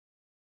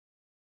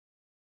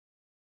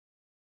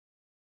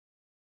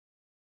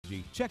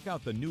technology, check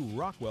out the new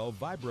Rockwell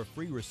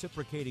Vibra-free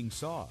Reciprocating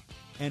Saw.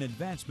 An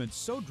advancement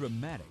so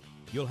dramatic,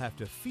 you'll have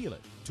to feel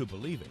it to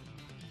believe it.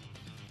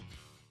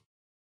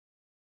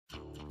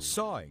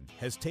 Sawing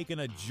has taken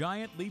a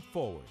giant leap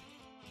forward.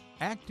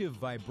 Active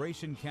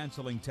vibration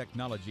canceling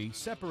technology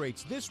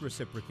separates this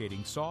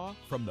reciprocating saw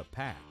from the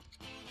pack.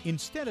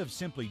 Instead of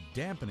simply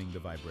dampening the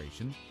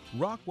vibration,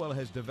 Rockwell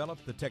has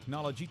developed the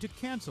technology to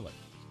cancel it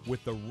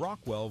with the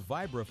Rockwell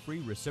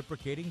Vibra-free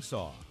Reciprocating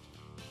Saw.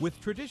 With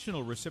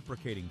traditional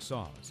reciprocating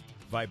saws,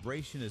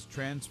 vibration is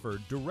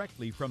transferred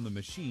directly from the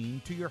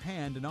machine to your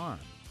hand and arm,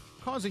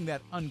 causing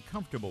that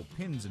uncomfortable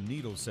pins and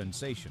needles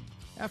sensation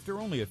after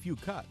only a few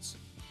cuts.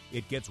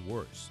 It gets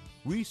worse.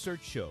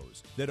 Research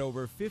shows that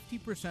over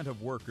 50%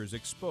 of workers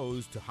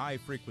exposed to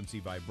high-frequency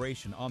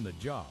vibration on the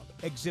job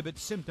exhibit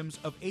symptoms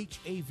of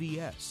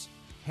HAVS,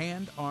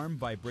 hand-arm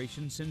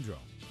vibration syndrome,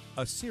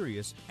 a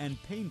serious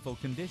and painful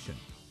condition.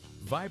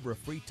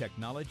 Vibra-free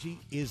technology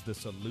is the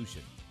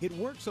solution. It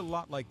works a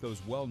lot like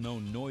those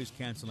well-known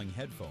noise-canceling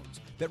headphones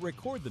that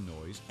record the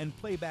noise and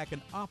play back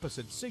an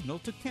opposite signal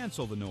to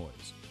cancel the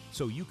noise,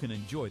 so you can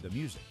enjoy the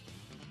music.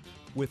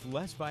 With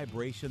less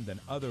vibration than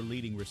other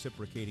leading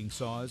reciprocating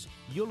saws,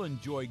 you'll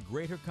enjoy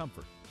greater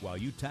comfort while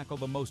you tackle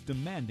the most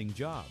demanding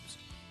jobs.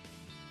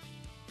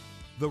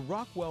 The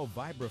Rockwell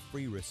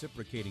Vibra-free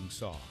Reciprocating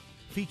Saw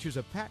features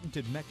a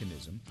patented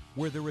mechanism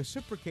where the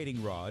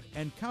reciprocating rod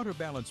and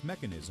counterbalance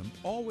mechanism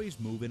always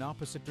move in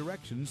opposite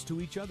directions to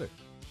each other.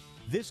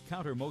 This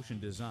counter-motion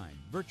design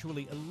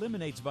virtually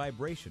eliminates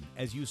vibration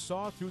as you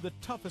saw through the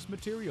toughest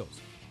materials.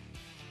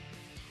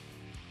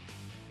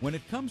 When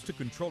it comes to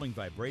controlling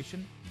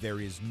vibration,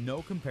 there is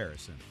no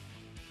comparison.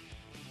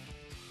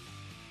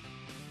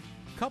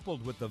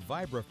 Coupled with the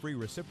Vibra-free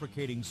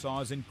Reciprocating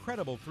Saw's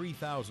incredible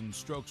 3,000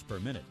 strokes per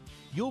minute,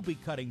 you'll be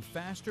cutting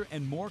faster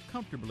and more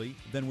comfortably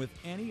than with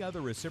any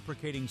other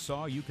reciprocating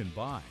saw you can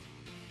buy.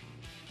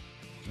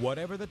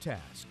 Whatever the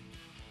task,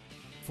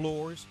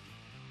 floors,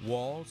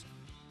 walls,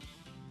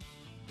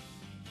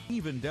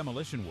 even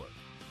demolition work,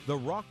 the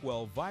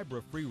Rockwell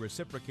Vibra-free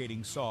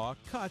Reciprocating Saw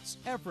cuts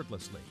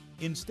effortlessly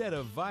instead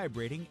of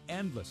vibrating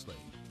endlessly.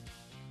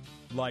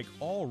 Like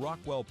all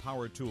Rockwell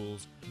power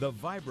tools, the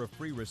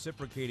Vibra-free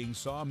Reciprocating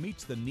Saw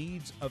meets the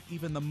needs of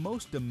even the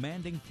most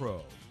demanding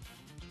pro.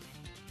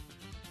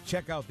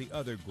 Check out the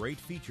other great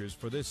features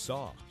for this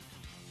saw.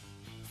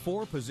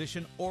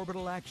 4-position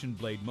orbital action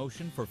blade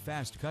motion for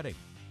fast cutting.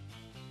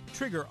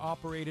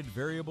 Trigger-operated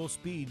variable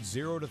speed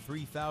 0 to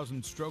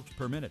 3,000 strokes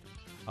per minute,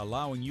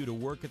 allowing you to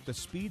work at the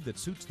speed that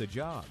suits the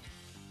job.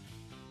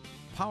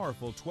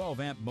 Powerful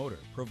 12-amp motor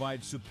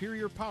provides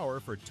superior power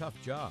for tough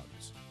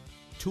jobs.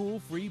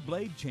 Tool-free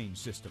blade change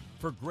system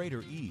for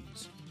greater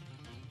ease.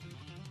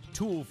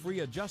 Tool-free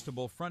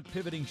adjustable front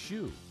pivoting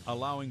shoe,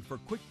 allowing for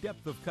quick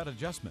depth of cut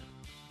adjustment.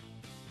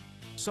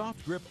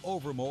 Soft grip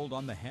overmold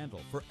on the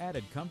handle for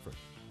added comfort.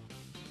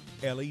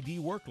 LED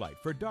work light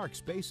for dark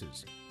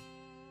spaces.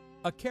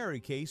 A carry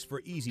case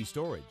for easy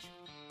storage.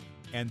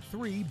 And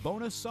 3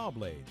 bonus saw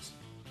blades.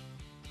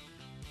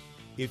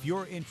 If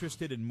you're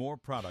interested in more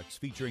products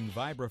featuring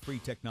Vibra-free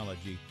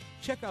technology,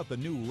 check out the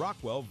new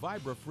Rockwell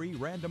Vibra-free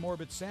Random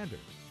Orbit Sander,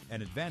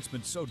 an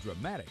advancement so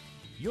dramatic,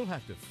 you'll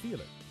have to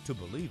feel it to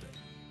believe it.